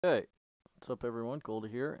Hey, what's up, everyone? Goldy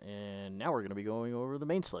here, and now we're going to be going over the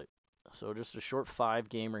main slate. So just a short five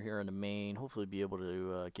gamer here in the main. Hopefully, be able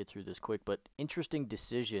to get through this quick. But interesting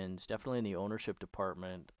decisions, definitely in the ownership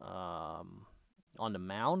department. On the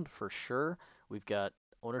mound for sure, we've got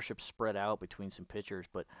ownership spread out between some pitchers,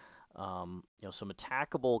 but some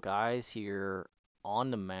attackable guys here on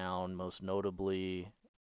the mound. Most notably,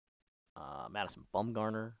 Madison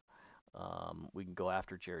Bumgarner. We can go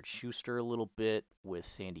after Jared Schuster a little bit with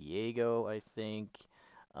San Diego, I think.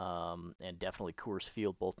 And definitely Coors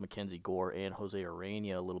Field, both Mackenzie Gore and Jose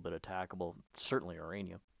Urena, a little bit attackable. Certainly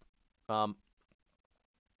Urena. Um,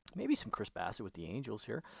 Maybe some Chris Bassett with the Angels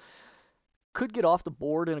here. Could get off the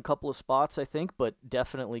board in a couple of spots, I think, but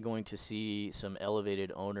definitely going to see some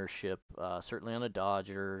elevated ownership, certainly on the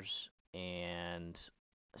Dodgers, and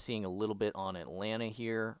seeing a little bit on Atlanta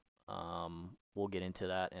here. We'll get into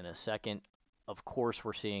that in a second. Of course,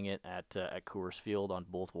 we're seeing it at Coors Field on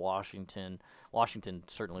both Washington. Washington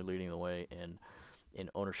certainly leading the way in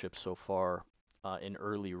ownership so far in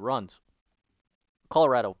early runs.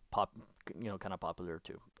 Colorado kind of popular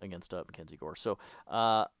too against Mackenzie Gore. So,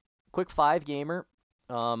 quick five gamer.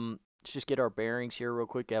 Let's just get our bearings here real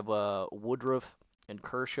quick. I have Woodruff and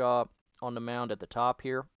Kershaw on the mound at the top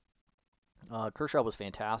here. Kershaw was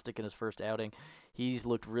fantastic in his first outing. He's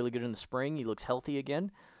looked really good in the spring. He looks healthy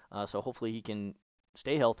again, so hopefully he can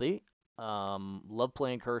stay healthy. Love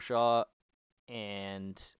playing Kershaw,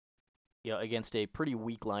 and against a pretty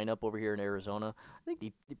weak lineup over here in Arizona. I think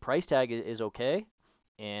the price tag is okay,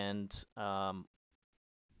 and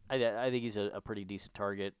I think he's a pretty decent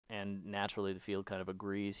target, and naturally the field kind of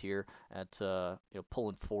agrees here at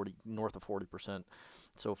pulling 40 north of 40%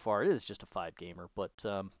 so far. It is just a five gamer, but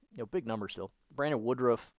big number still. Brandon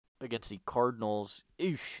Woodruff against the Cardinals.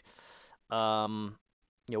 Eesh.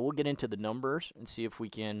 We'll get into the numbers and see if we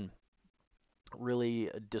can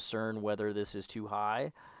really discern whether this is too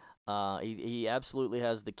high. He absolutely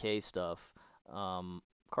has the K stuff.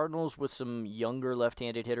 Cardinals with some younger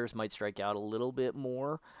left-handed hitters might strike out a little bit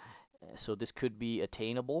more, so this could be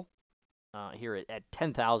attainable. Here at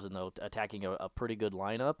 10,000 though, attacking a pretty good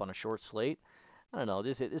lineup on a short slate. I don't know.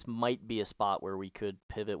 This might be a spot where we could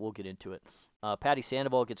pivot. We'll get into it. Patty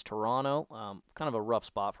Sandoval gets Toronto. Kind of a rough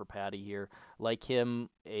spot for Patty here. Like him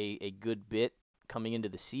a good bit coming into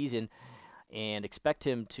the season, and expect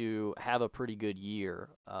him to have a pretty good year.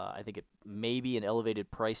 I think it may be an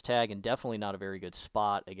elevated price tag and definitely not a very good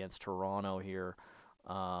spot against Toronto here.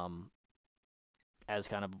 Um, as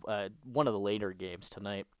kind of one of the later games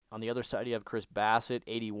tonight. On the other side, you have Chris Bassett,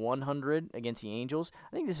 8,100 against the Angels.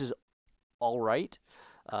 I think this is all right.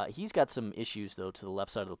 He's got some issues though to the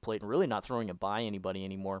left side of the plate and really not throwing it by anybody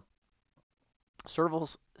anymore.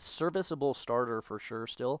 Serviceable starter for sure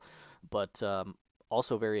still, but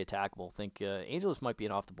also very attackable. Think Angels might be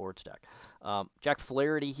an off the board stack. Jack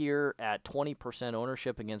Flaherty here at 20%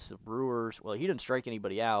 ownership against the Brewers. Well, he didn't strike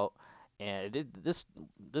anybody out, and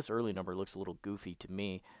this early number looks a little goofy to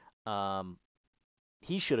me. Um,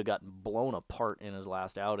 he should have gotten blown apart in his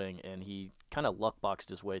last outing, and he kind of luck boxed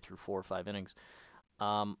his way through 4 or 5 innings.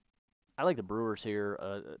 Um, I like the Brewers here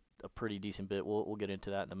a pretty decent bit. We'll get into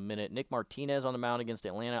that in a minute. Nick Martinez on the mound against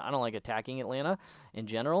Atlanta. I don't like attacking Atlanta in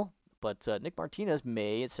general, but Nick Martinez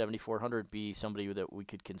may at 7,400 be somebody that we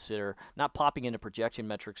could consider. Not popping into projection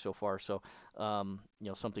metrics so far, so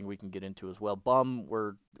something we can get into as well.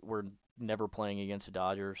 We're never playing against the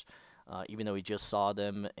Dodgers, even though we just saw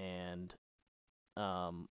them, and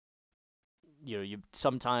um, you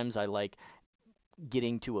sometimes I like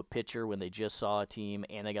getting to a pitcher when they just saw a team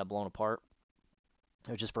and they got blown apart,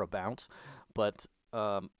 or just for a bounce, but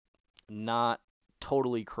not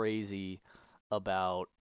totally crazy about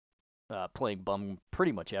playing bum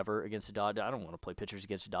pretty much ever against the Dodgers. I don't want to play pitchers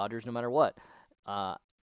against the Dodgers no matter what. Uh,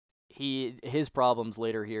 his problems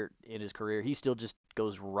later here in his career, he still just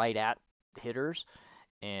goes right at hitters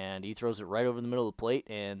and he throws it right over the middle of the plate,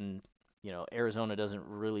 and Arizona doesn't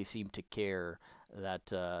really seem to care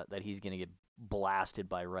that he's going to get blasted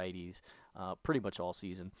by righties pretty much all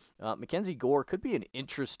season. Mackenzie Gore could be an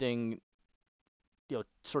interesting,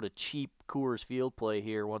 sort of cheap Coors Field play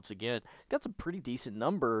here once again. Got some pretty decent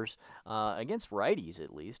numbers against righties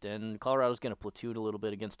at least, and Colorado's going to platoon a little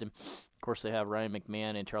bit against him. Of course, they have Ryan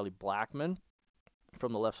McMahon and Charlie Blackmon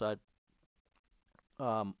from the left side,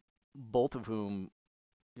 both of whom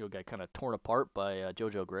got kind of torn apart by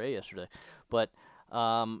JoJo Gray yesterday. But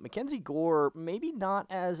Mackenzie Gore maybe not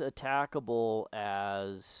as attackable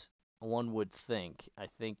as one would think. I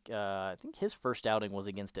think his first outing was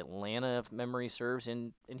against Atlanta, if memory serves,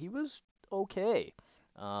 and he was okay.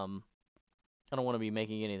 Um, I don't want to be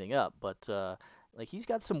making anything up, but Like he's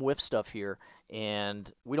got some whiff stuff here,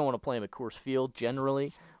 and we don't want to play him at Coors Field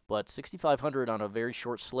generally, but 6,500 on a very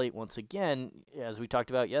short slate. Once again, as we talked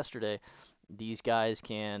about yesterday, these guys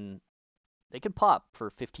can pop for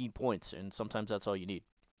 15 points, and sometimes that's all you need.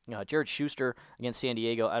 Jared Schuster against San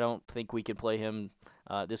Diego. I don't think we can play him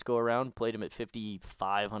this go around. Played him at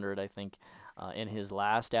 5,500, I think, in his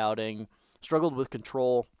last outing. Struggled with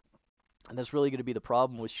control, and that's really going to be the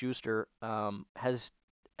problem with Schuster. Has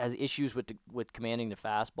issues with commanding the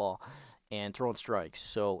fastball and throwing strikes.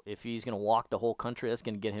 So if he's going to walk the whole country, that's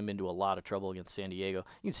going to get him into a lot of trouble against San Diego.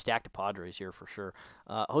 You can stack the Padres here for sure.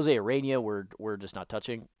 Jose Urena, we're just not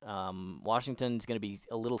touching. Washington's going to be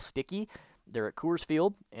a little sticky. They're at Coors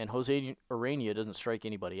Field, and Jose Urena doesn't strike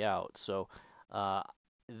anybody out. So uh,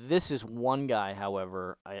 this is one guy,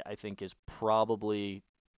 however, I think is probably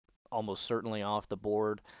almost certainly off the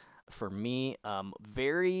board for me.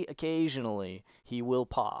 Very occasionally he will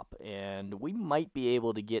pop, and we might be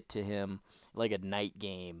able to get to him like a night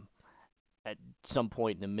game at some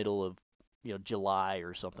point in the middle of July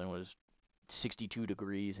or something. When it was 62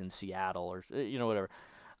 degrees in Seattle or whatever.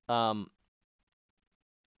 Um,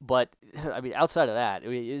 but I mean, outside of that,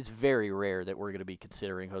 it's very rare that we're going to be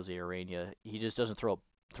considering Jose Urena. He just doesn't throw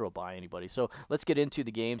by anybody. So let's get into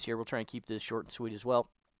the games here. We'll try and keep this short and sweet as well.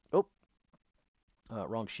 Oh,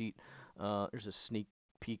 wrong sheet. There's a sneak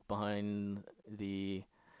peek behind the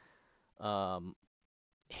um,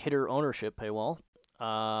 hitter ownership paywall.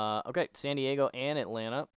 Okay, San Diego and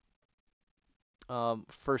Atlanta.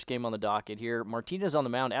 First game on the docket here. Martinez on the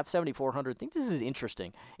mound at 7,400. I think this is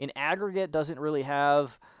interesting. In aggregate, doesn't really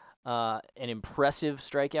have an impressive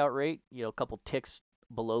strikeout rate. A couple ticks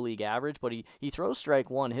below league average, but he throws strike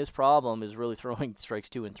one. His problem is really throwing strikes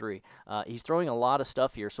two and three. He's throwing a lot of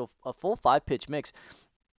stuff here. So a full 5-pitch mix.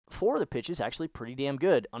 Four of the pitches actually pretty damn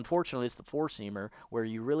good. Unfortunately, it's the four-seamer where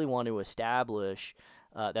you really want to establish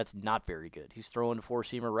that's not very good. He's throwing the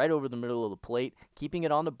four-seamer right over the middle of the plate, keeping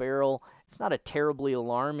it on the barrel. It's not a terribly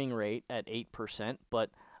alarming rate at 8%, but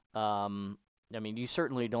I mean, you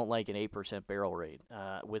certainly don't like an 8% barrel rate.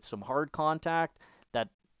 With some hard contact,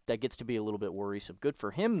 that gets to be a little bit worrisome. Good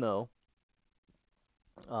for him, though.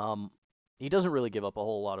 He doesn't really give up a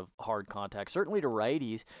whole lot of hard contact, certainly to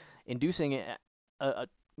righties, inducing a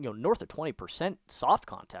north of 20% soft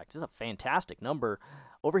contact. This is a fantastic number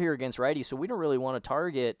over here against righties. So we don't really want to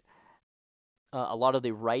target a lot of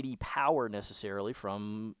the righty power necessarily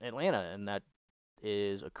from Atlanta, and that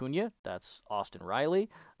is Acuna. That's Austin Riley.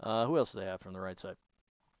 Who else do they have from the right side?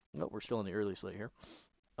 No, we're still in the early slate here.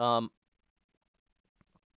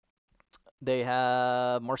 They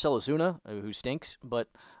have Marcell Ozuna, who stinks, but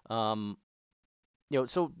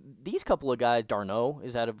so these couple of guys, d'Arnaud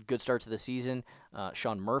is had a good start to the season.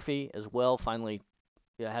 Sean Murphy as well, finally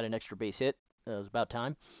had an extra base hit. It was about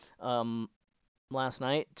time last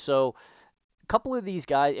night. So a couple of these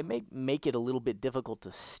guys, it may make it a little bit difficult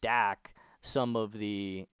to stack some of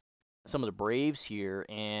the Braves here.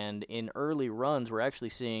 And in early runs, we're actually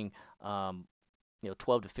seeing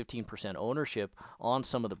 12 to 15% ownership on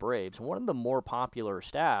some of the Braves. One of the more popular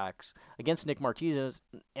stacks against Nick Martinez,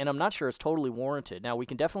 and I'm not sure it's totally warranted. Now, we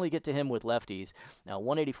can definitely get to him with lefties. Now,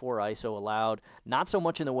 184 ISO allowed, not so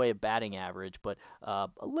much in the way of batting average, but a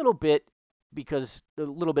little bit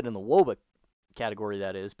in the WOBA category,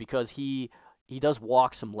 that is, because he does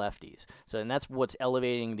walk some lefties. So, and that's what's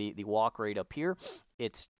elevating the walk rate up here.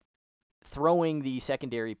 It's throwing the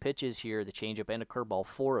secondary pitches here, the changeup and a curveball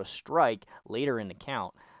for a strike later in the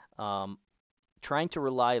count. Trying to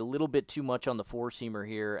rely a little bit too much on the four-seamer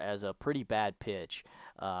here as a pretty bad pitch.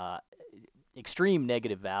 Extreme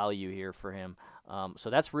negative value here for him.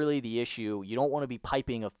 So that's really the issue. You don't want to be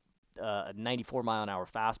piping a 94-mile-an-hour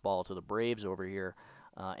fastball to the Braves over here.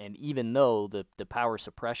 And even though the power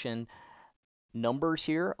suppression numbers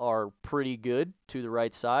here are pretty good to the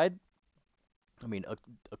right side, I mean,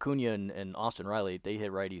 Acuna and Austin Riley, they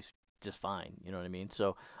hit righties just fine. You know what I mean?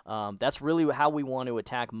 So that's really how we want to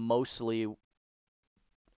attack mostly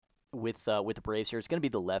with the Braves here. It's going to be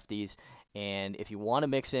the lefties, and if you want to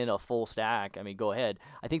mix in a full stack, I mean, go ahead.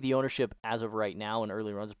 I think the ownership as of right now in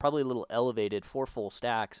early runs is probably a little elevated for full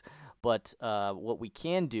stacks, but what we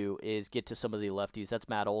can do is get to some of the lefties. That's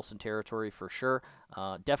Matt Olson territory for sure.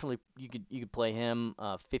 Definitely, you could play him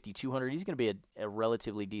 5,200. He's going to be a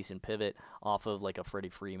relatively decent pivot off of like a Freddie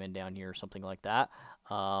Freeman down here or something like that.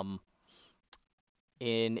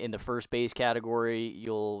 In the first base category,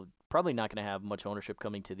 you'll probably not going to have much ownership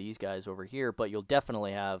coming to these guys over here, but you'll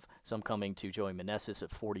definitely have some coming to Joey Meneses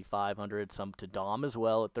at 4,500, some to Dom as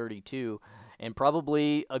well at 32, and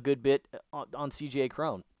probably a good bit on CJ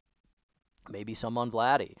Cron. Maybe some on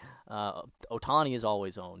Vladdy. Otani is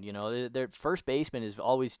always owned. Their first baseman is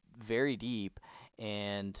always very deep,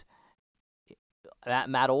 and that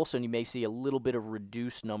Matt Olson, you may see a little bit of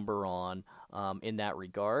reduced number on in that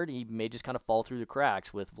regard. He may just kind of fall through the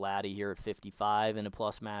cracks with Vladdy here at 55 in a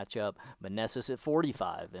plus matchup, Meneses at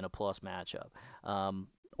 45 in a plus matchup,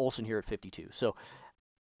 Olson here at 52. So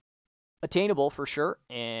attainable for sure,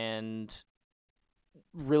 and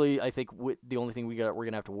really, I think the only thing we're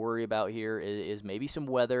gonna have to worry about here is maybe some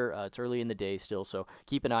weather. It's early in the day still, so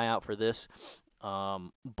keep an eye out for this.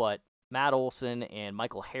 But Matt Olson and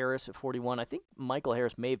Michael Harris at 41. I think Michael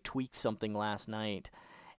Harris may have tweaked something last night.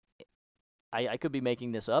 I could be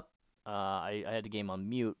making this up. I had the game on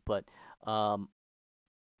mute, but um,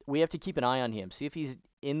 we have to keep an eye on him. See if he's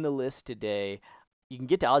in the list today. You can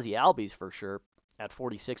get to Ozzy Albies for sure at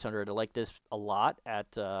 4,600. I like this a lot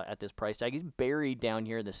at this price tag. He's buried down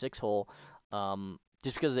here in the six hole,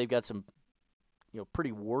 just because they've got some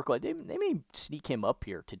pretty workload. They may sneak him up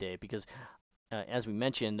here today because, as we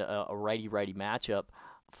mentioned, a righty-righty matchup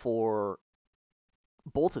for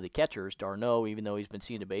both of the catchers. Darno, even though he's been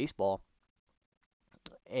seeing the baseball,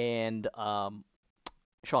 and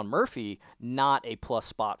Sean Murphy, not a plus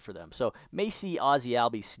spot for them. So may see Ozzy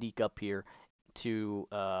Albies sneak up here to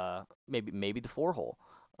maybe the four hole,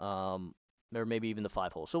 or maybe even the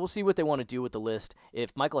five hole. So we'll see what they want to do with the list.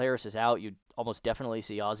 If Michael Harris is out, you'd almost definitely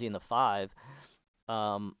see Ozzy in the five.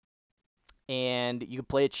 And you could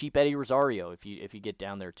play a cheap Eddie Rosario if you get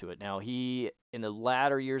down there to it. Now he in the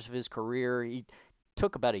latter years of his career he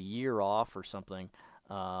took about a year off or something,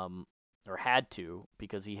 or had to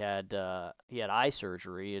because he had eye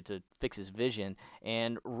surgery to fix his vision,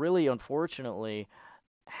 and really unfortunately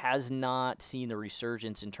has not seen the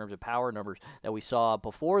resurgence in terms of power numbers that we saw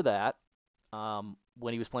before that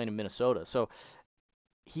when he was playing in Minnesota. So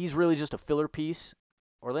he's really just a filler piece.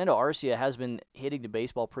 Orlando Arcia has been hitting the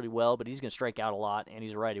baseball pretty well, but he's going to strike out a lot, and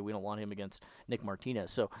he's a righty. We don't want him against Nick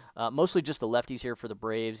Martinez. So mostly just the lefties here for the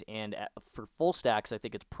Braves, and for full stacks, I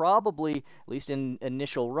think it's probably, at least in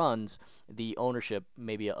initial runs, the ownership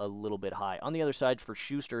maybe a little bit high. On the other side, for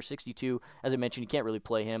Schuster, 62, as I mentioned, you can't really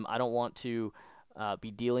play him. I don't want to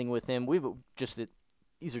be dealing with him.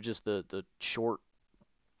 These are just the short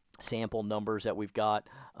sample numbers that we've got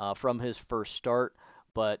from his first start,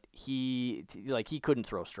 but he couldn't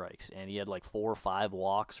throw strikes, and he had like 4 or 5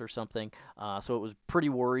 walks or something. So it was pretty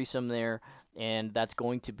worrisome there, and that's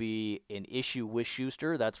going to be an issue with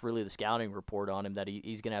Schuster. That's really the scouting report on him, that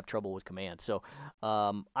he's going to have trouble with command. So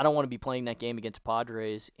I don't want to be playing that game against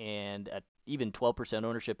Padres, and at even 12%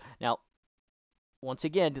 ownership. Now, once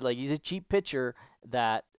again, like, he's a cheap pitcher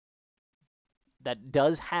that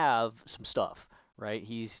does have some stuff, right?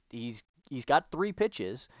 He's got 3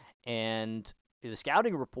 pitches, and the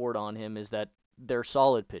scouting report on him is that they're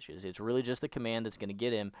solid pitches. It's really just the command that's going to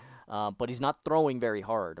get him, but he's not throwing very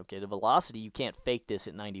hard. Okay, the velocity, you can't fake this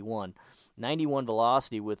at 91. 91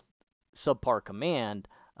 velocity with subpar command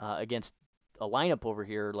against a lineup over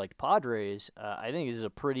here like Padres, I think is a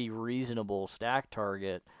pretty reasonable stack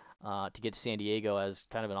target to get to San Diego as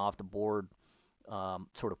kind of an off the board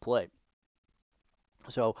sort of play.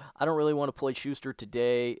 So I don't really want to play Schuster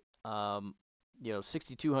today.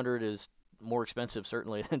 6,200 is more expensive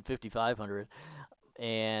certainly than 5,500,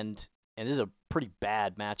 and this is a pretty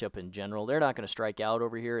bad matchup in general. They're not going to strike out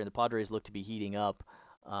over here, and the Padres look to be heating up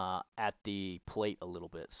at the plate a little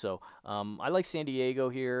bit. So I like San Diego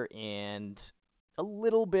here, and a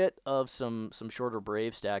little bit of some shorter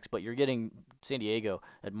Brave stacks, but you're getting San Diego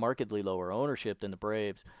at markedly lower ownership than the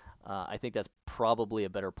Braves. I think that's probably a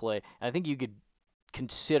better play. And I think you could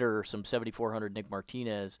consider some 7,400 Nick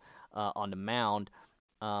Martinez on the mound.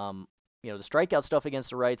 The strikeout stuff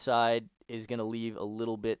against the right side is going to leave a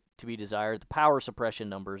little bit to be desired. The power suppression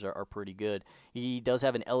numbers are pretty good. He does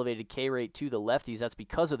have an elevated K rate to the lefties. That's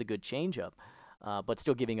because of the good changeup, but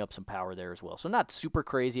still giving up some power there as well. So not super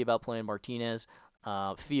crazy about playing Martinez.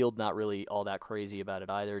 Field, not really all that crazy about it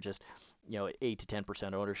either. Just 8 to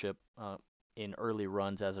 10% ownership in early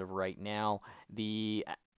runs as of right now. The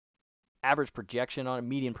average projection on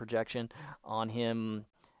median projection on him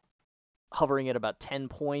hovering at about 10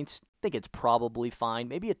 points. I think it's probably fine.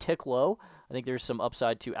 Maybe a tick low. I think there's some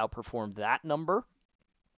upside to outperform that number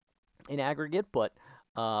in aggregate, but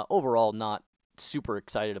overall not super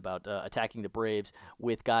excited about attacking the Braves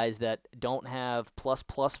with guys that don't have plus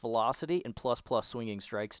plus velocity and plus plus swinging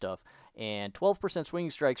strike stuff. And 12%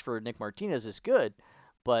 swinging strikes for Nick Martinez is good,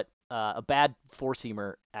 but a bad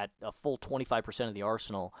four-seamer at a full 25% of the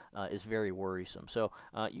arsenal is very worrisome. So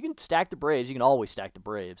you can stack the Braves. You can always stack the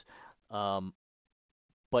Braves.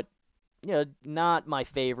 But not my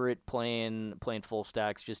favorite playing full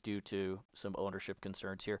stacks just due to some ownership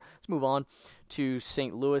concerns here. Let's move on to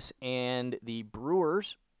St. Louis and the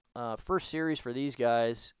Brewers. First series for these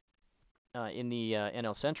guys in the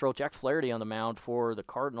NL Central. Jack Flaherty on the mound for the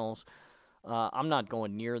Cardinals. I'm not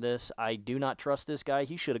going near this. I do not trust this guy.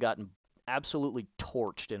 He should have gotten absolutely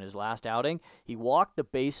torched in his last outing. He walked the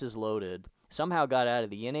bases loaded, somehow got out of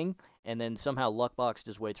the inning, and then somehow luck boxed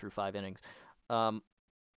his way through 5 innings. Um,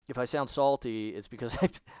 if I sound salty, it's because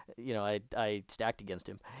I stacked against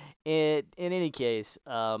him. In any case,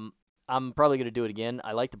 I'm probably going to do it again.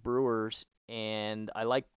 I like the Brewers, and I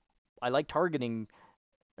like targeting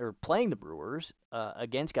or playing the Brewers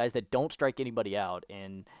against guys that don't strike anybody out.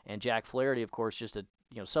 And Jack Flaherty, of course, just a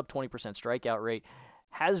sub 20% strikeout rate,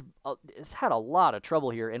 has had a lot of trouble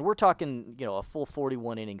here. And we're talking a full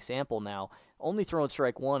 41 inning sample now, only throwing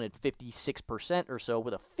strike one at 56% or so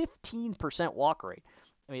with a 15% walk rate.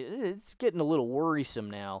 I mean, it's getting a little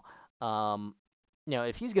worrisome now. Um,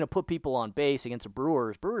 if he's going to put people on base against the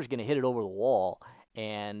Brewers going to hit it over the wall,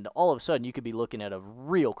 and all of a sudden you could be looking at a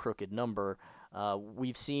real crooked number.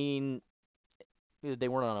 We've seen they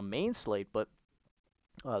weren't on a main slate, but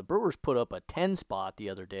the Brewers put up a 10 spot the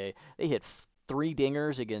other day. They hit three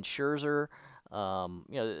dingers against Scherzer.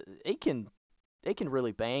 They can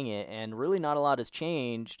really bang it, and really not a lot has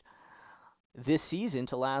changed this season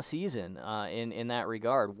to last season in that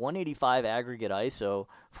regard. 185 aggregate ISO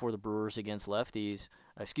for the Brewers against lefties,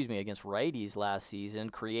 against righties last season,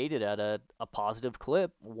 created at a positive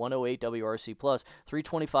clip, 108 WRC plus,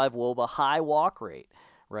 325 WOBA, high walk rate,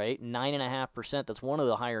 right? 9.5%. That's one of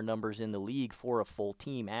the higher numbers in the league for a full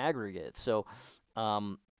team aggregate. So,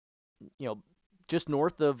 um, you know, just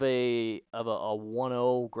north of a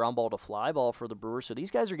 1-0 ground ball to fly ball for the Brewers. So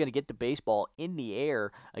these guys are going to get the baseball in the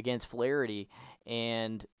air against Flaherty,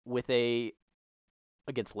 and with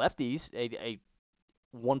against lefties, a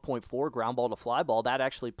 1.4 ground ball to fly ball, that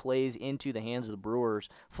actually plays into the hands of the Brewers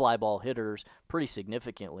fly ball hitters pretty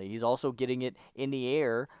significantly. He's also getting it in the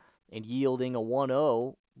air and yielding a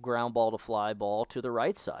 1-0 ground ball to fly ball to the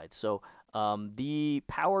right side. So the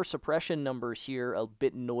power suppression numbers here a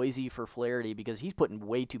bit noisy for Flaherty because he's putting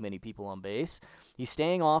way too many people on base. He's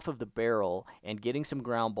staying off of the barrel and getting some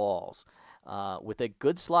ground balls with a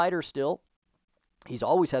good slider still. He's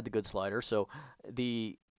always had the good slider, so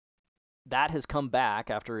that has come back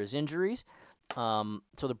after his injuries. So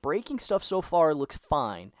the breaking stuff so far looks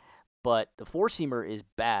fine, but the four-seamer is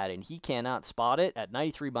bad, and he cannot spot it at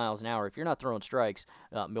 93 miles an hour. If you're not throwing strikes,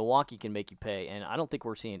 Milwaukee can make you pay, and I don't think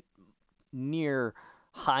we're seeing near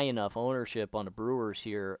high enough ownership on the Brewers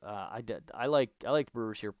here. I like the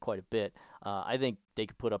Brewers here quite a bit. I think they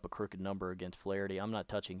could put up a crooked number against Flaherty. I'm not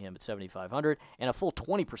touching him at 7,500 and a full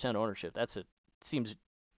 20% ownership. Seems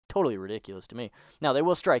totally ridiculous to me. Now they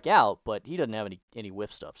will strike out, but he doesn't have any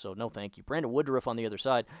whiff stuff, so no thank you. Brandon Woodruff on the other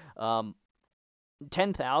side.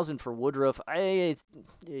 10,000 for Woodruff. I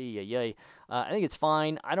think it's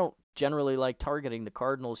fine. I don't generally like targeting the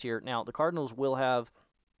Cardinals here. Now the Cardinals will have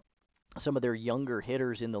some of their younger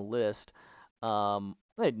hitters in the list.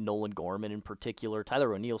 Nolan Gorman in particular.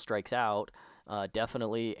 Tyler O'Neill strikes out.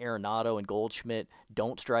 Definitely Arenado and Goldschmidt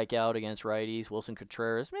don't strike out against righties. Wilson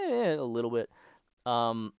Contreras, a little bit.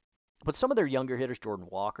 But some of their younger hitters, Jordan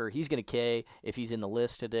Walker, he's going to K if he's in the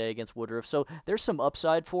list today against Woodruff. So there's some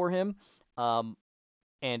upside for him.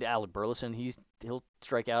 And Alec Burleson, he'll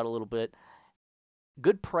strike out a little bit.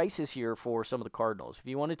 Good prices here for some of the Cardinals. If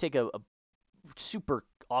you want to take a super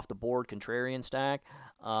off the board contrarian stack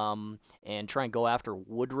and try and go after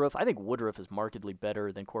Woodruff, I think Woodruff is markedly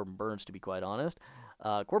better than Corbin Burnes, to be quite honest.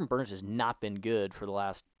 Corbin Burnes has not been good for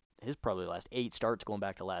his probably last 8 starts going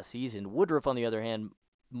back to last season. Woodruff, on the other hand,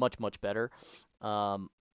 much better.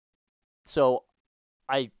 So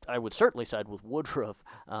I would certainly side with Woodruff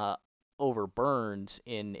over Burnes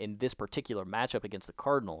in this particular matchup against the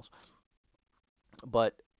Cardinals.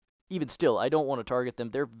 But even still, I don't want to target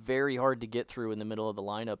them. They're very hard to get through in the middle of the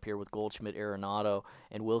lineup here with Goldschmidt, Arenado,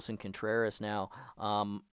 and Wilson Contreras now.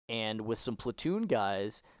 And with some platoon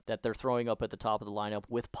guys that they're throwing up at the top of the lineup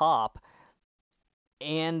with Pop,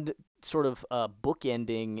 and sort of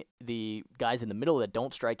bookending the guys in the middle that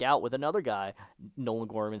don't strike out with another guy, Nolan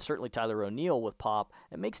Gorman, certainly Tyler O'Neill with Pop.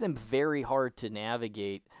 It makes them very hard to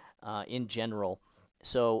navigate in general.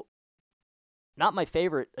 So not my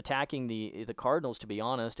favorite attacking the Cardinals, to be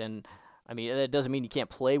honest. And I mean, that doesn't mean you can't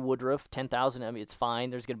play Woodruff. 10,000, I mean, it's fine.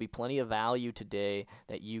 There's going to be plenty of value today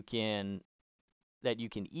that you can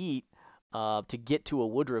eat to get to a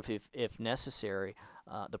Woodruff if necessary.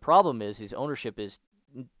 The problem is his ownership is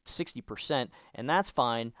 60%, and that's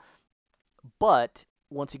fine. But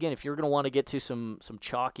once again, if you're going to want to get to some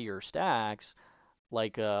chalkier stacks,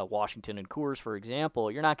 like Washington and Coors, for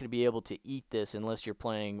example, you're not going to be able to eat this unless you're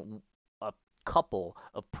playing a couple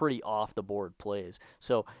of pretty off the board plays.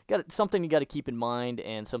 So something you got to keep in mind,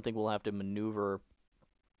 and something we'll have to maneuver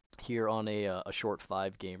here on a short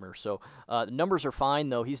 5-gamer. So the numbers are fine,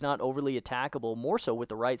 though. He's not overly attackable, more so with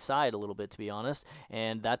the right side a little bit, to be honest,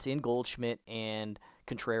 and that's in Goldschmidt and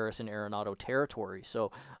Contreras and Arenado territory.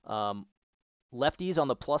 So lefties on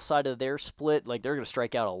the plus side of their split, like they're going to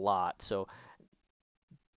strike out a lot. So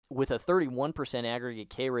with a 31% aggregate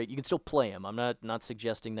K rate, you can still play him. I'm not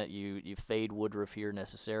suggesting that you fade Woodruff here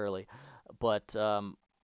necessarily, but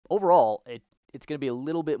overall, it's going to be a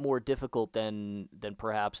little bit more difficult than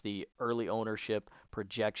perhaps the early ownership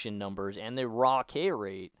projection numbers and the raw K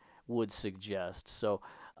rate would suggest. So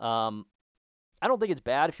I don't think it's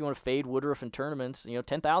bad if you want to fade Woodruff in tournaments.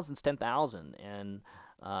 10,000 is 10,000, and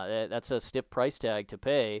that's a stiff price tag to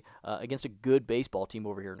pay against a good baseball team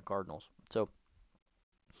over here in the Cardinals. So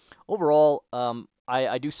overall,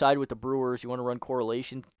 I do side with the Brewers. You want to run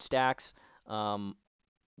correlation stacks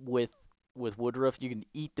with Woodruff. You can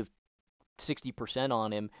eat the 60%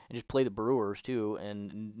 on him and just play the Brewers too,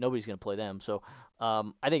 and nobody's going to play them. So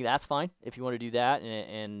I think that's fine if you want to do that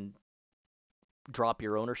and drop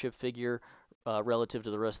your ownership figure relative to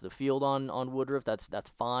the rest of the field on Woodruff.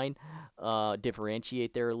 That's fine.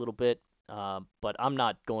 Differentiate there a little bit, but I'm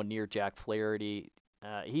not going near Jack Flaherty.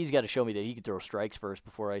 He's got to show me that he can throw strikes first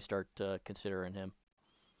before I start considering him.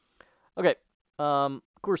 Okay,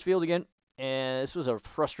 Coors Field again, and this was a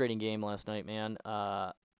frustrating game last night, man.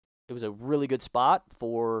 It was a really good spot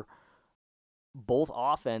for both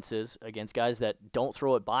offenses against guys that don't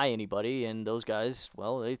throw it by anybody, and those guys,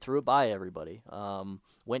 well, they threw it by everybody.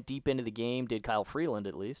 Went deep into the game, did Kyle Freeland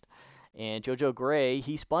at least. And JoJo Gray,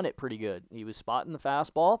 he spun it pretty good. He was spotting the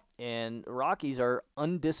fastball, and the Rockies are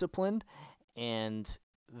undisciplined and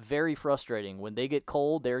very frustrating. When they get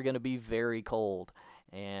cold, they're going to be very cold.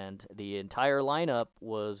 And the entire lineup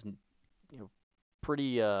was,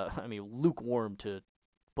 pretty, lukewarm, to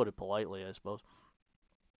put it politely, I suppose.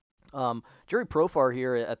 Jerry Profar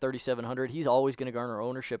here at 3,700, he's always going to garner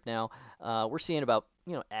ownership now. We're seeing about,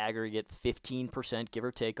 aggregate 15%, give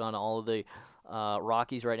or take, on all of the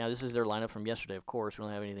Rockies right now. This is their lineup from yesterday, of course. We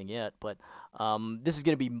don't have anything yet, but this is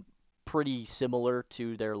going to be pretty similar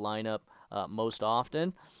to their lineup most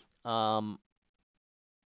often.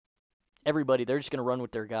 Everybody, they're just going to run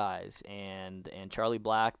with their guys, and Charlie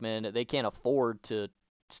Blackmon, they can't afford to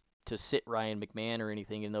sit Ryan McMahon or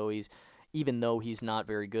anything, even though he's not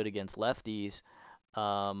very good against lefties.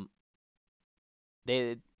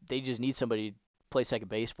 They just need somebody to play second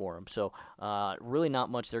base for him. So really not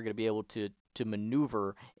much they're going to be able to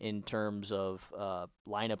maneuver in terms of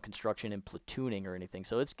lineup construction and platooning or anything.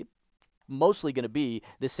 So it's mostly going to be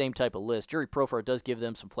this same type of list. Jerry Profar does give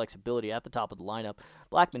them some flexibility at the top of the lineup.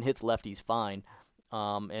 Blackmon hits lefties fine,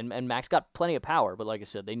 and Max got plenty of power, but like I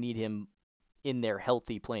said, they need him in there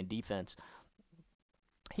healthy, playing defense.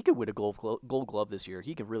 He could win a Gold Glove this year.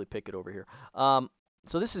 He can really pick it over here.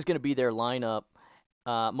 So this is going to be their lineup,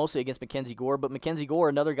 mostly against Mackenzie Gore, but Mackenzie Gore,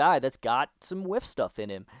 another guy that's got some whiff stuff in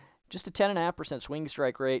him. Just a 10.5% swing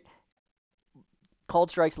strike rate.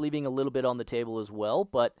 Called strikes leaving a little bit on the table as well,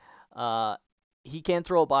 but he can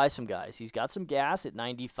throw it by some guys. He's got some gas at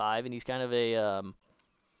 95, and he's kind of a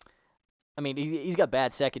he's got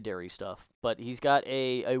bad secondary stuff, but he's got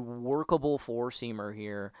a workable four-seamer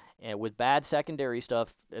here. And with bad secondary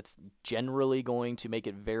stuff, it's generally going to make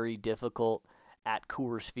it very difficult at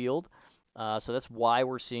Coors Field. So that's why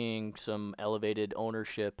we're seeing some elevated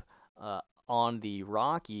ownership on the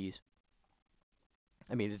Rockies.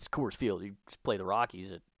 It's Coors Field. You play the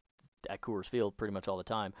Rockies at Coors Field pretty much all the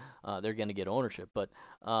time. They're going to get ownership, but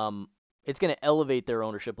it's going to elevate their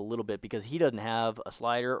ownership a little bit because he doesn't have a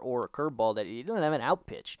slider or a curveball. That he doesn't have an out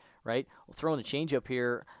pitch, right? Well, throwing the changeup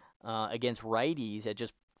here against righties at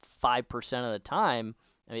just 5% of the time,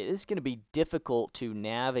 it's going to be difficult to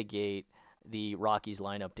navigate the Rockies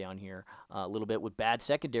lineup down here a little bit with bad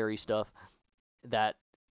secondary stuff. That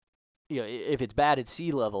if it's bad at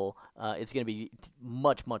sea level, it's going to be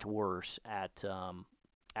much worse at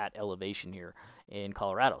elevation here in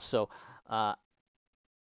Colorado. So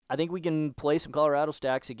I think we can play some Colorado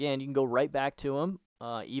stacks again. You can go right back to him,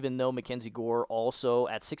 even though Mackenzie Gore also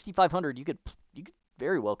at 6,500, you could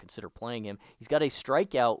very well consider playing him. He's got a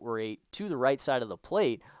strikeout rate to the right side of the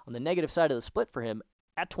plate on the negative side of the split for him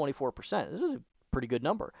at 24%. This is a pretty good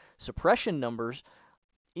number. Suppression numbers,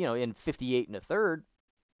 in 58 and a third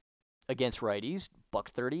against righties,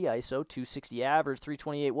 $130 ISO, 260 average,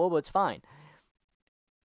 328 WOBA, it's fine.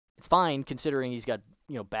 it's fine considering he's got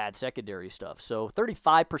bad secondary stuff. So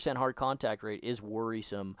 35% hard contact rate is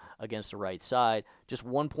worrisome against the right side. Just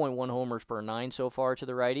 1.1 homers per nine so far to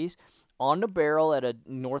the righties. On the barrel at a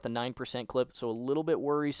north of 9% clip, so a little bit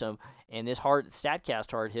worrisome. And this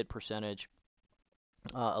StatCast hard hit percentage,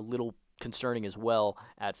 a little concerning as well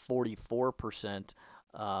at 44%.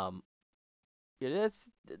 Um, it's,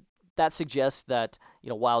 that suggests that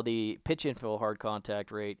while the pitch info hard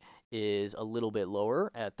contact rate is a little bit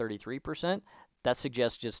lower at 33%, that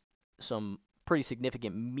suggests just some pretty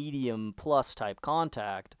significant medium plus type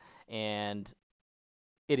contact, and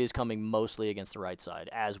it is coming mostly against the right side,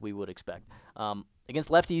 as we would expect. Against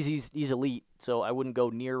lefties, he's elite, so I wouldn't go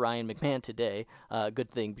near Ryan McMahon today. Good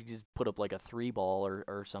thing, because he put up like a 3 ball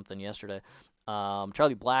or something yesterday.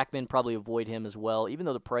 Charlie Blackmon, probably avoid him as well, even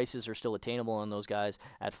though the prices are still attainable on those guys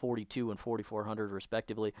at 42 and 4,400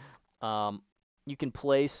 respectively. You can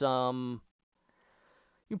play some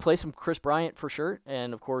Chris Bryant for sure,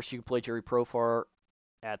 and of course you can play Jerry Profar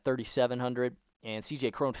at 3,700 and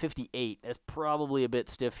CJ Cron 58. That's probably a bit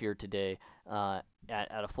stiff here today at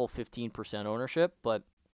a full 15% ownership, but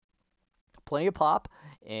plenty of pop,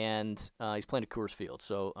 and he's playing at Coors Field.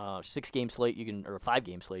 So 6-game slate or a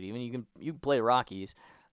 5-game slate even. You can play the Rockies,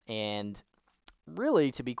 and really,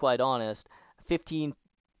 to be quite honest, 15%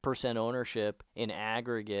 ownership in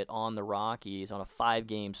aggregate on the Rockies on a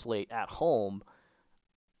 5-game slate at home.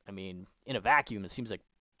 I mean, in a vacuum, it seems like a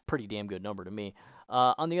pretty damn good number to me.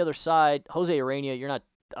 On the other side, Jose Urena,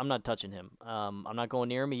 I'm not touching him. I'm not going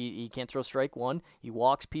near him. He can't throw strike one. He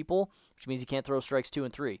walks people, which means he can't throw strikes 2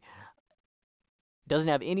 and 3. Doesn't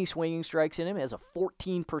have any swinging strikes in him. Has a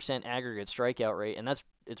 14% aggregate strikeout rate, and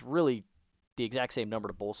it's really the exact same number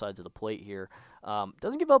to both sides of the plate here.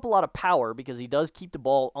 Doesn't give up a lot of power because he does keep the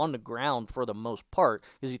ball on the ground for the most part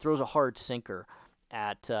because he throws a hard sinker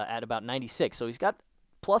at about 96. So he's got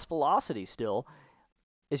plus velocity still.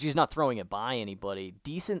 Is he's not throwing it by anybody.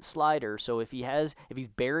 Decent slider, so if he's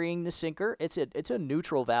burying the sinker, it's a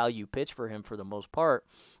neutral value pitch for him for the most part.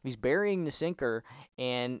 If he's burying the sinker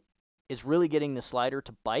and is really getting the slider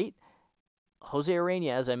to bite, Jose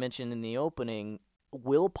Urena, as I mentioned in the opening,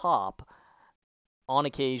 will pop on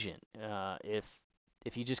occasion. If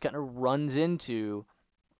he just kind of runs into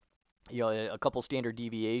a couple standard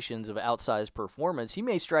deviations of outsized performance, he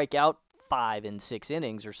may strike out 5 in 6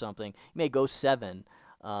 innings or something. He may go 7.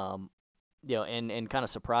 And kind of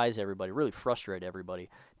surprise everybody, really frustrate everybody.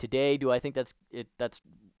 Today, do I think that's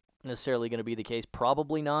necessarily going to be the case?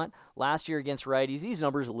 Probably not. Last year against righties, these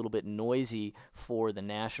numbers are a little bit noisy for the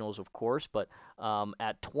Nationals, of course, but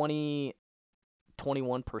at 21%,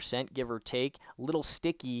 give or take, a little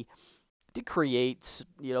sticky. Did create,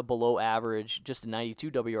 below average, just a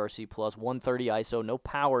 92 WRC plus, 130 ISO, no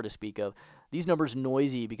power to speak of. These numbers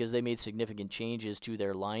noisy because they made significant changes to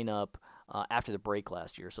their lineup after the break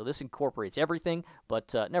last year. So this incorporates everything,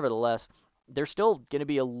 but nevertheless, they're still going to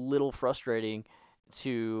be a little frustrating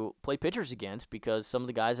to play pitchers against because some of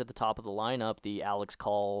the guys at the top of the lineup, the Alex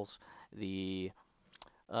Calls, the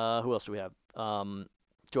who else do we have?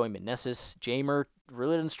 Joey Meneses, Jamer,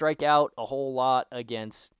 really didn't strike out a whole lot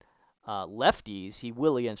against lefties. He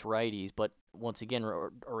will against righties, but once again,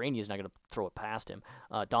 Urena is not going to throw it past him.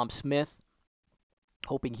 Dom Smith,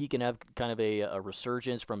 hoping he can have kind of a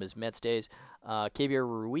resurgence from his Mets days. Javier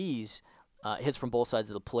Ruiz hits from both sides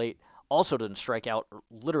of the plate. Also doesn't strike out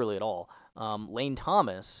literally at all. Lane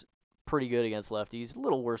Thomas, pretty good against lefties. A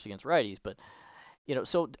little worse against righties, but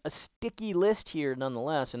so a sticky list here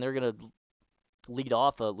nonetheless, and they're going to lead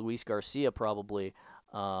off Luis Garcia probably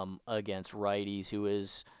against righties, who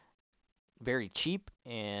is very cheap,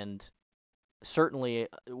 and certainly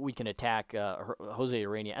we can attack Jose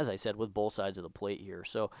Urena, as I said, with both sides of the plate here.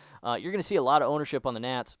 So you're going to see a lot of ownership on the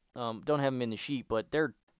Nats. Don't have them in the sheet, but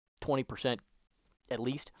they're 20% at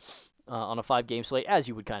least on a 5-game slate, as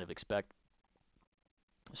you would kind of expect.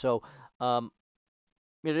 So, but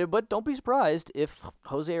don't be surprised if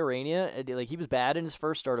Jose Urena, he was bad in his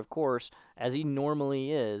first start, of course, as he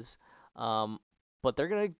normally is. But they're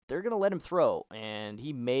gonna let him throw, and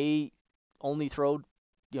he may only throw,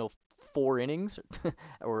 4 innings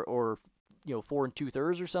or 4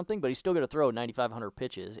 2/3 or something, but he's still going to throw 9,500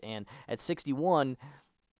 pitches. And at 61,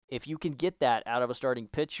 if you can get that out of a starting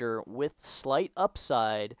pitcher with slight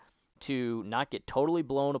upside to not get totally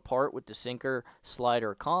blown apart with the sinker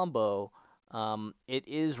slider combo, it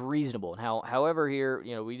is reasonable. However, here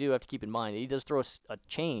we do have to keep in mind that he does throw a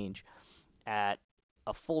change at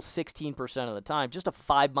a full 16% of the time, just a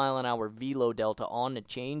 5-mile-an-hour velo delta on the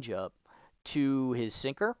changeup to his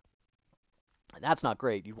sinker. That's not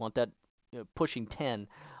great. You want that pushing 10.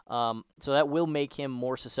 So that will make him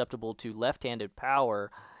more susceptible to left-handed power.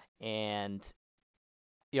 and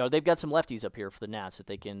they've got some lefties up here for the Nats that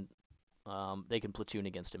they can platoon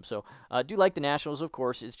against him. So do like the Nationals, of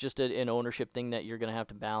course. It's just an ownership thing that you're going to have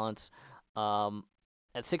to balance. Um,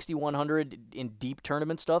 at 6,100 in deep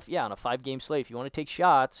tournament stuff, yeah, on a 5-game slate, if you want to take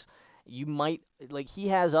shots, you might he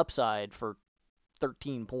has upside for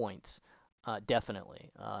 13 points.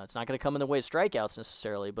 Definitely. It's not going to come in the way of strikeouts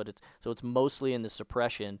necessarily, but it's mostly in the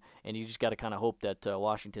suppression, and you just got to kind of hope that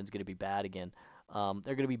Washington's going to be bad again.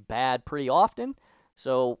 They're going to be bad pretty often,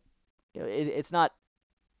 so it's not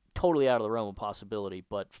totally out of the realm of possibility,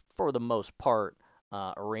 but for the most part,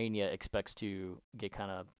 Arania expects to get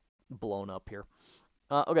kind of blown up here.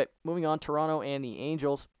 Okay, moving on, Toronto and the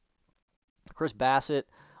Angels. Chris Bassett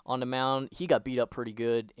on the mound. He got beat up pretty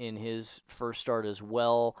good in his first start as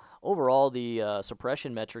well. Overall, the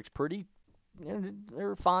suppression metrics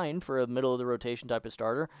they're fine for a middle of the rotation type of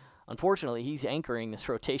starter. Unfortunately, he's anchoring this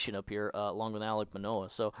rotation up here along with Alek Manoah.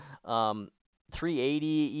 So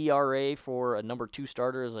 3.80 ERA for a number 2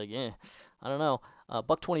 starter is I don't know.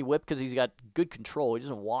 Buck 20 whip because he's got good control. He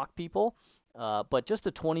doesn't walk people. But just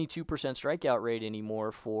a 22% strikeout rate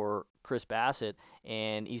anymore for Chris Bassett,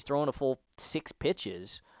 and he's throwing a full 6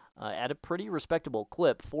 pitches at a pretty respectable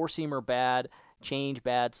clip. 4-seamer bad, change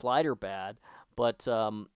bad, slider bad, but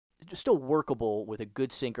still workable with a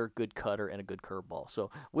good sinker, good cutter, and a good curveball.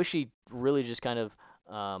 So wish he'd really just kind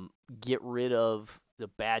of get rid of the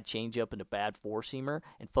bad changeup and the bad 4-seamer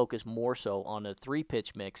and focus more so on a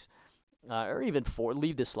 3-pitch mix, or even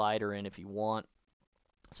leave the slider in if you want.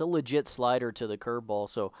 It's a legit slider to the curveball,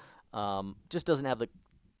 so just doesn't have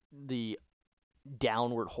the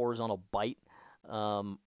downward horizontal bite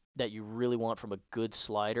that you really want from a good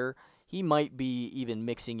slider. He might be even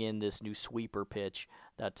mixing in this new sweeper pitch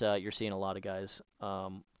that you're seeing a lot of guys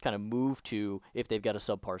kind of move to if they've got a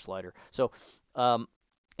subpar slider. So in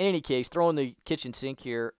any case, throwing the kitchen sink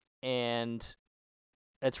here, and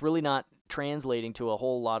it's really not translating to a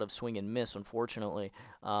whole lot of swing and miss, unfortunately.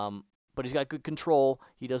 But he's got good control.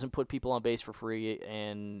 He doesn't put people on base for free,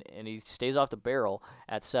 and he stays off the barrel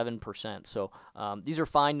at 7%. So these are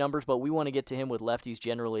fine numbers, but we want to get to him with lefties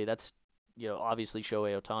generally. That's obviously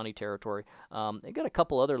Shohei Ohtani territory. They've got a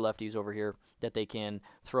couple other lefties over here that they can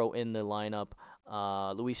throw in the lineup.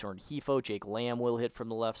 Luis Rengifo, Jake Lamb will hit from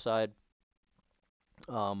the left side.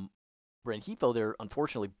 Rengifo, they're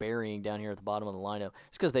unfortunately burying down here at the bottom of the lineup.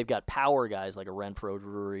 It's because they've got power guys like a Renfroe,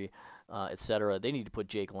 Drury, etc. They need to put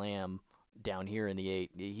Jake Lamb down here in the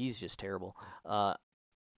 8. He's just terrible.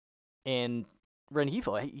 And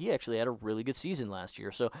Rengifo, he actually had a really good season last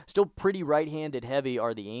year. So still pretty right-handed heavy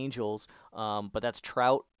are the Angels, but that's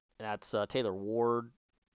Trout, that's Taylor Ward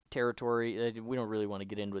territory. We don't really want to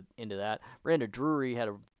get into that. Brandon Drury had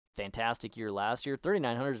a fantastic year last year.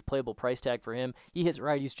 3,900 is a playable price tag for him. He hits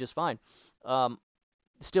righties just fine.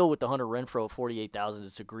 Still with the Hunter Renfroe at 48,000,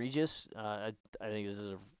 it's egregious. I think this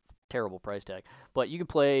is a terrible price tag. But you can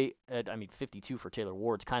play at 52 for Taylor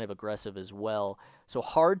Ward's kind of aggressive as well. So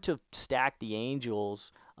hard to stack the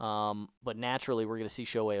Angels. But naturally, we're going to see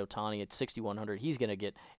Shohei Ohtani at 6,100. He's going to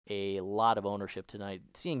get a lot of ownership tonight.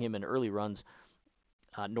 Seeing him in early runs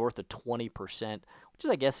north of 20%, which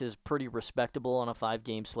I guess is pretty respectable on a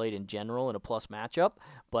 5-game slate in general in a plus matchup,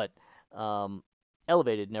 but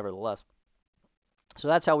elevated nevertheless. So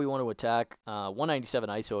that's how we want to attack. 197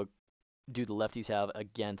 ISO do the lefties have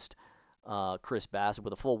against Chris Bassett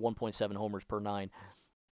with a full 1.7 homers per 9.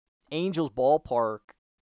 Angels Ballpark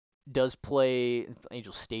does play,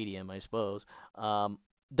 Angels Stadium, I suppose,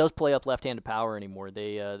 does play up left-handed power anymore.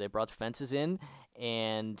 They brought the fences in,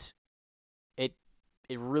 and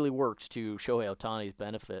it really works to Shohei Ohtani's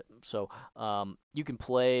benefit. So you can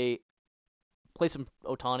play some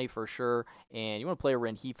Ohtani for sure, and you want to play a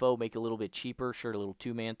Rengifo, make it a little bit cheaper, sure, a little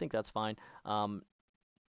 2-man, think that's fine.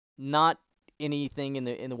 Not anything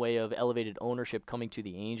in the way of elevated ownership coming to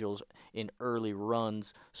the Angels in early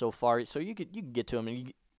runs so far. So you can get to him,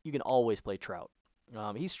 and you can always play Trout.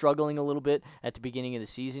 He's struggling a little bit at the beginning of the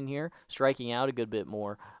season here, striking out a good bit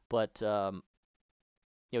more, but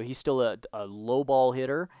he's still a low ball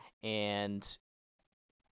hitter, and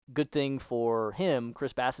good thing for him,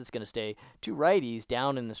 Chris Bassett's going to stay 2 righties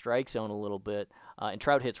down in the strike zone a little bit, and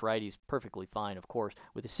Trout hits righties perfectly fine, of course.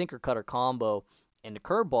 With the sinker cutter combo and the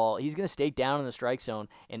curveball, he's going to stay down in the strike zone,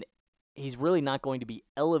 and he's really not going to be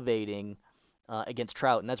elevating against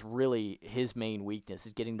Trout, and that's really his main weakness,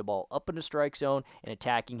 is getting the ball up in the strike zone and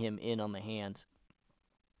attacking him in on the hands.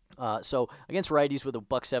 So against righties with a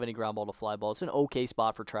 $170 ground ball to fly ball, it's an okay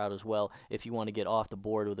spot for Trout as well if you want to get off the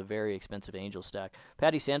board with a very expensive Angel stack.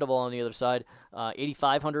 Patty Sandoval on the other side,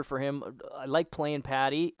 8,500 for him. I like playing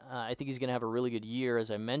Patty. I think he's going to have a really good year,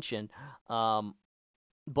 as I mentioned.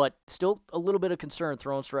 but still a little bit of concern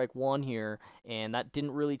throwing strike one here, and that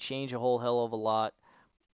didn't really change a whole hell of a lot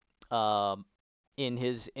um, in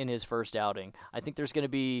his first outing. I think there's going to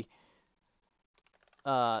be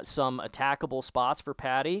some attackable spots for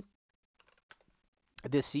Patty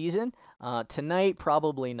this season. Tonight,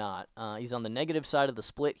 probably not. He's on the negative side of the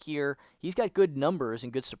split here. He's got good numbers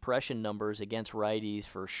and good suppression numbers against righties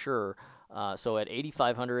for sure. So at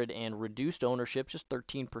 8,500 and reduced ownership, just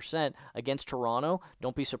 13% against Toronto.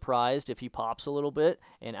 Don't be surprised if he pops a little bit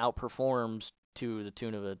and outperforms to the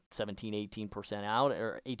tune of a 17, 18% out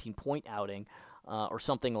or 18-point outing or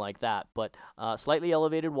something like that. But slightly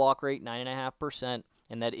elevated walk rate, 9.5%.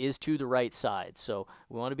 And that is to the right side. So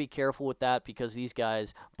we want to be careful with that because these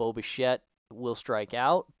guys, Bo Bichette will strike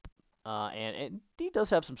out. And he does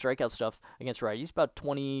have some strikeout stuff against righties. He's about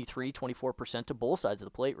 23, 24% to both sides of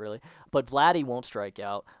the plate, really. But Vladdy won't strike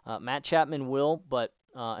out. Matt Chapman will, but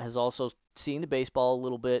has also seen the baseball a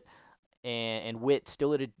little bit. And Witt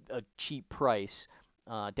still at a cheap price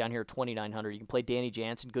down here at 2,900. You can play Danny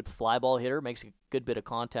Jansen, good fly ball hitter, makes a good bit of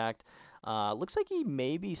contact. Looks like he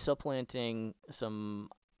may be supplanting some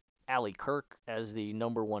Allie Kirk as the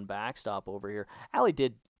number one backstop over here. Allie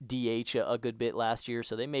did DH a good bit last year,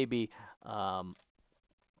 so they may be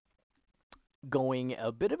going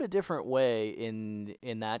a bit of a different way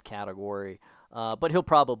in that category. But he'll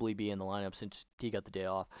probably be in the lineup since he got the day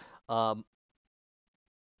off. Other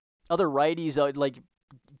righties, like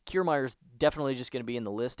Kiermaier's definitely just going to be in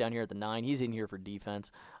the list down here at the 9. He's in here for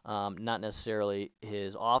defense, not necessarily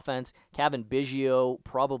his offense. Kevin Biggio,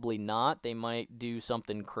 probably not. They might do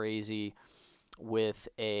something crazy with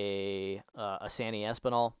a Sandy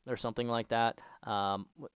Espinal or something like that.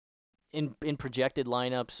 In projected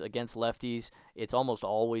lineups against lefties, it's almost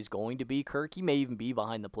always going to be Kirk. He may even be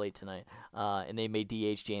behind the plate tonight, and they may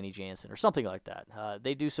DH Danny Jansen or something like that.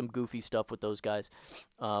 They do some goofy stuff with those guys.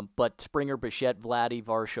 But Springer, Bichette, Vladdy,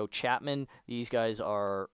 Varsho, Chapman, these guys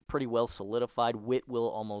are pretty well solidified. Witt will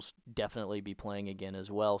almost definitely be playing again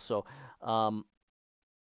as well. So, some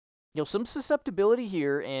susceptibility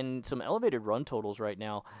here and some elevated run totals right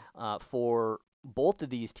now for both of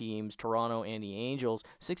these teams, Toronto and the Angels.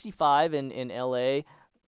 65 in LA,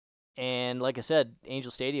 and like I said, Angel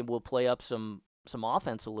Stadium will play up some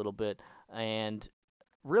offense a little bit. And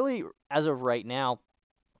really, as of right now,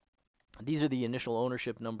 these are the initial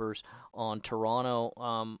ownership numbers on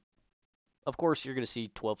Toronto. Of course, you're going to see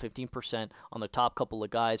 12, 15% on the top couple of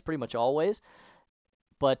guys pretty much always.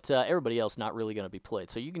 But everybody else not really going to be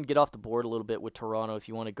played. So you can get off the board a little bit with Toronto if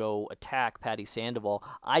you want to go attack Patty Sandoval.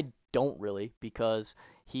 I don't really because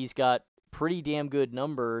he's got pretty damn good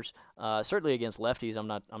numbers. Certainly against lefties, I'm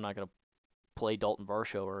not going to play Dalton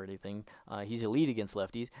Varsho or anything. He's elite against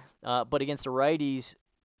lefties. But against the righties,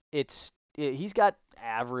 he's got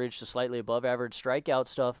average to slightly above average strikeout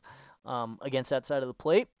stuff against that side of the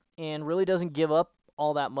plate, and really doesn't give up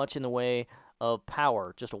all that much in the way of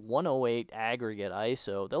power. Just a 108 aggregate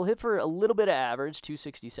ISO. They'll hit for a little bit of average,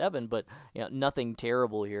 267, but nothing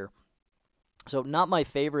terrible here. So not my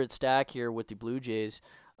favorite stack here with the Blue Jays.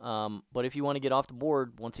 But if you want to get off the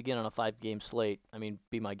board, once again on a 5-game slate,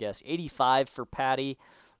 be my guest. 85 for Patty.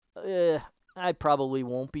 I probably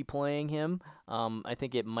won't be playing him. I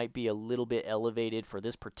think it might be a little bit elevated for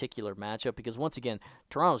this particular matchup because, once again,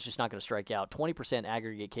 Toronto's just not going to strike out. 20%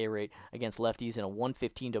 aggregate K rate against lefties and a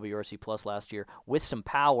 115 WRC plus last year with some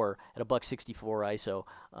power at a $164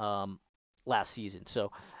 ISO last season.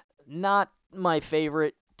 So not my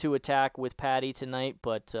favorite to attack with Patty tonight,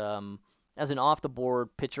 but as an off-the-board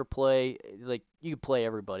pitcher play, like you could play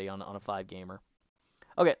everybody on a 5-gamer.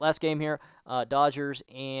 Okay, last game here. Dodgers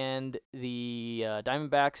and the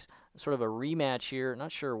Diamondbacks. Sort of a rematch here.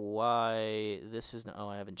 Not sure why this is.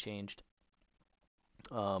 I haven't changed.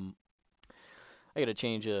 I got to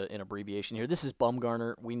change an abbreviation here. This is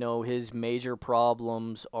Bumgarner. We know his major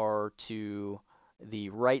problems are to the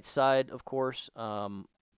right side, of course. I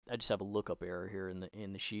just have a lookup error here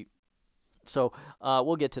in the sheet. So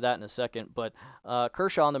we'll get to that in a second. But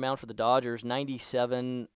Kershaw on the mound for the Dodgers,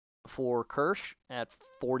 97 for Kersh at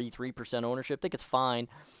 43% ownership. I think it's fine.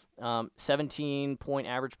 17-point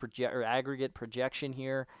aggregate projection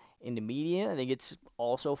here in the median. I think it's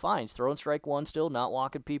also fine. He's throwing strike one still, not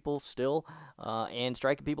walking people still, and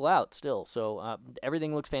striking people out still. So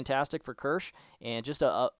everything looks fantastic for Kersh, and just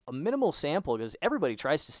a minimal sample because everybody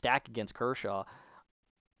tries to stack against Kershaw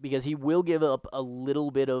because he will give up a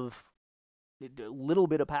little bit of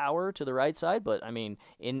power to the right side, but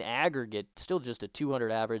in aggregate, still just a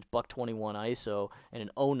 200 average, $121 ISO, and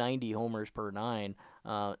an 090 homers per 9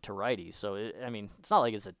 to righties. So it's not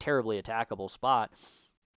like it's a terribly attackable spot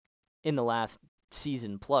in the last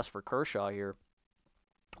season plus for Kershaw here.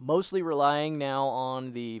 Mostly relying now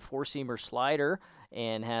on the four-seamer slider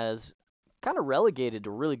and has kind of relegated to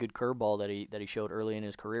really good curveball that he showed early in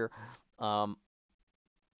his career. Um,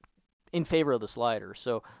 in favor of the slider.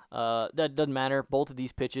 So that doesn't matter. Both of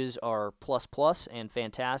these pitches are plus plus and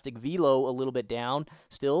fantastic. Velo a little bit down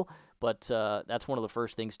still, but that's one of the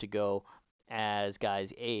first things to go as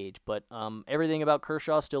guys age. But everything about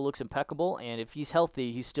Kershaw still looks impeccable, and if he's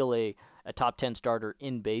healthy, he's still a top 10 starter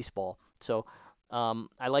in baseball. So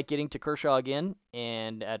I like getting to Kershaw again,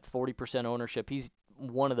 and at 40% ownership, he's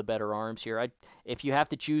one of the better arms here. If you have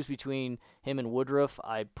to choose between him and Woodruff,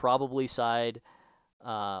 I'd probably side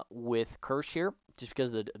with Kirsch here, just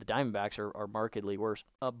because the Diamondbacks are markedly worse.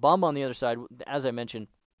 Bum on the other side, as I mentioned,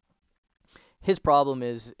 his problem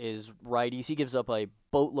is righties. He gives up a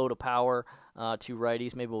boatload of power to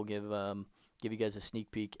righties. Maybe we'll give you guys a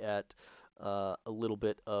sneak peek at a little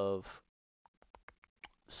bit of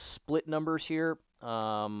split numbers here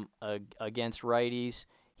against righties.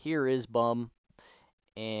 Here is Bum,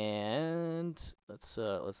 and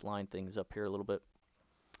let's line things up here a little bit.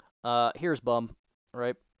 Here's Bum,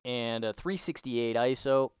 right? And a 368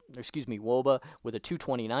 ISO, excuse me, WOBA with a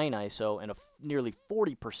 229 ISO and a nearly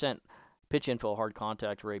 40% pitch info hard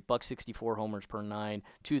contact rate, buck 64 homers per nine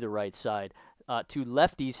to the right side. To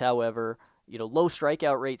lefties, however, low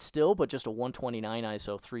strikeout rate still, but just a 129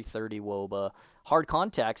 ISO, 330 WOBA. Hard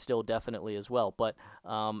contact still definitely as well, but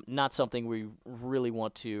not something we really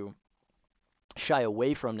want to shy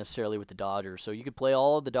away from necessarily with the Dodgers. So you could play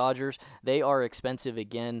all of the Dodgers. They are expensive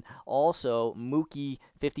again. Also, Mookie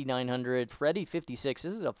 5,900, Freddie 56.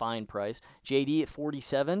 This is a fine price. JD at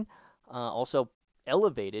 47. Also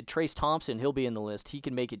elevated. Trace Thompson, he'll be in the list. He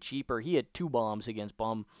can make it cheaper. He had two bombs against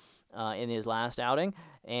Bum in his last outing.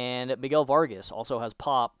 And Miguel Vargas also has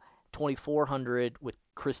pop 2,400 with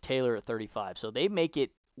Chris Taylor at 35. So they make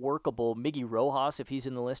it workable. Miggy Rojas, if he's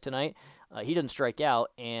in the list tonight, he doesn't strike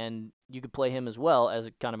out, and you could play him as well as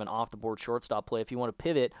kind of an off-the-board shortstop play. If you want to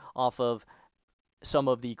pivot off of some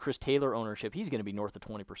of the Chris Taylor ownership, he's going to be north of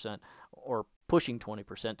 20% or pushing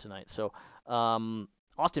 20% tonight. So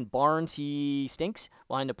Austin Barnes, he stinks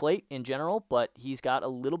behind the plate in general, but he's got a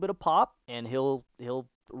little bit of pop, and he'll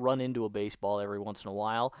run into a baseball every once in a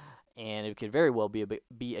while, and it could very well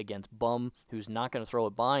be against Bum, who's not going to throw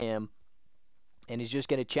it by him, and he's just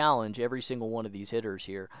going to challenge every single one of these hitters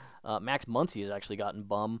here. Max Muncy has actually gotten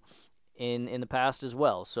Bum in the past as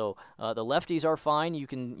well. So the lefties are fine. You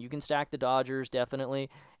can stack the Dodgers definitely.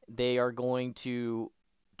 They are going to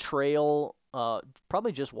trail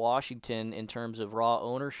probably just Washington in terms of raw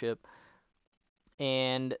ownership,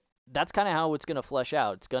 and that's kind of how it's going to flesh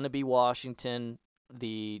out. It's going to be Washington,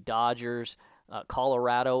 the Dodgers,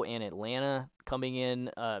 Colorado, and Atlanta coming in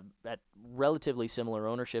at relatively similar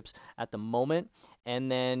ownerships at the moment,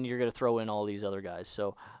 and then you're going to throw in all these other guys.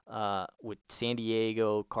 So with San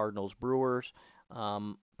Diego, Cardinals, Brewers,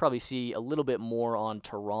 probably see a little bit more on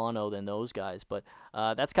Toronto than those guys, but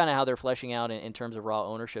that's kind of how they're fleshing out in terms of raw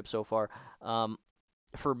ownership so far.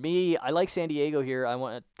 For me, I like San Diego here.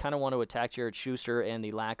 I kind of want to attack Jared Schuster and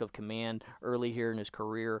the lack of command early here in his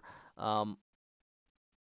career. Um,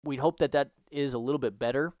 we'd hope that is a little bit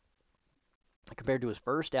better compared to his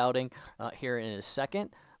first outing here in his second,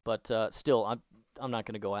 but still, I'm not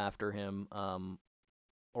going to go after him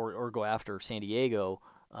or go after San Diego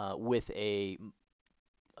with a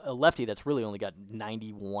lefty that's really only got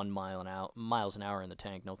 91 miles an hour in the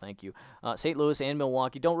tank. No, thank you. St. Louis and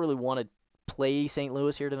Milwaukee don't really want to play St.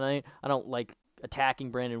 Louis here tonight. I don't like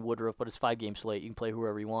attacking Brandon Woodruff, but it's 5-game slate. You can play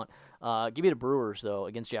whoever you want. Give me the Brewers though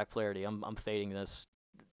against Jack Flaherty. I'm fading this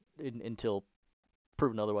until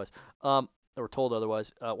proven otherwise. Or told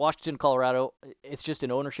otherwise. Washington, Colorado. It's just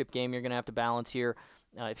an ownership game you're going to have to balance here.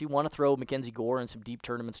 If you want to throw Mackenzie Gore and some deep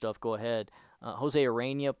tournament stuff, go ahead. Jose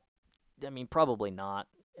Arena, I mean, probably not.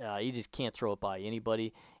 You just can't throw it by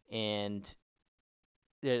anybody, and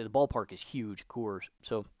the ballpark is huge, Coors.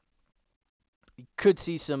 So you could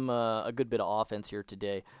see some a good bit of offense here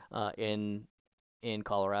today in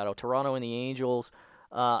Colorado. Toronto and the Angels.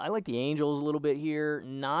 I like the Angels a little bit here.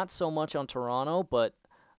 Not so much on Toronto, but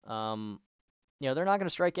they're not going to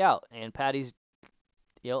strike out. And Patty's,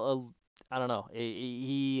 I don't know.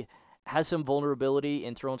 He has some vulnerability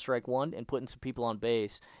in throwing strike one and putting some people on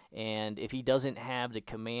base. And if he doesn't have the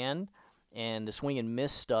command and the swing and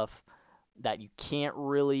miss stuff that you can't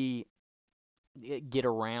really get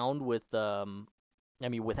around with,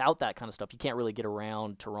 without that kind of stuff, you can't really get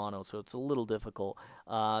around Toronto. So it's a little difficult.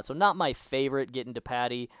 So not my favorite getting to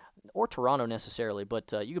Patty or Toronto necessarily,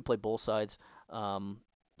 but you could play both sides.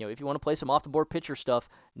 If you want to play some off the board pitcher stuff,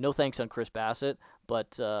 no thanks on Chris Bassett,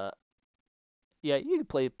 but yeah, you can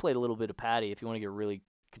play a little bit of Patty if you want to get really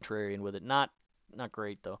contrarian with it. Not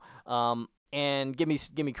great though. And give me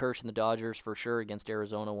Kersh and the Dodgers for sure against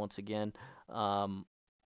Arizona once again.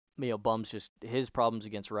 Bum's just his problems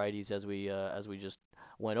against righties as we just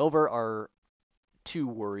went over are too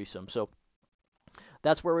worrisome. So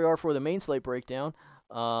that's where we are for the main slate breakdown.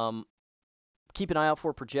 Keep an eye out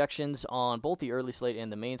for projections on both the early slate and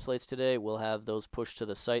the main slates today. We'll have those pushed to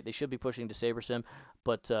the site. They should be pushing to SaberSim,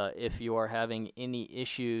 but if you are having any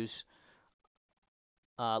issues,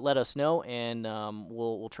 let us know, and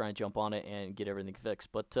we'll try and jump on it and get everything fixed.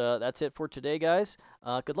 But that's it for today, guys.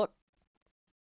 Good luck.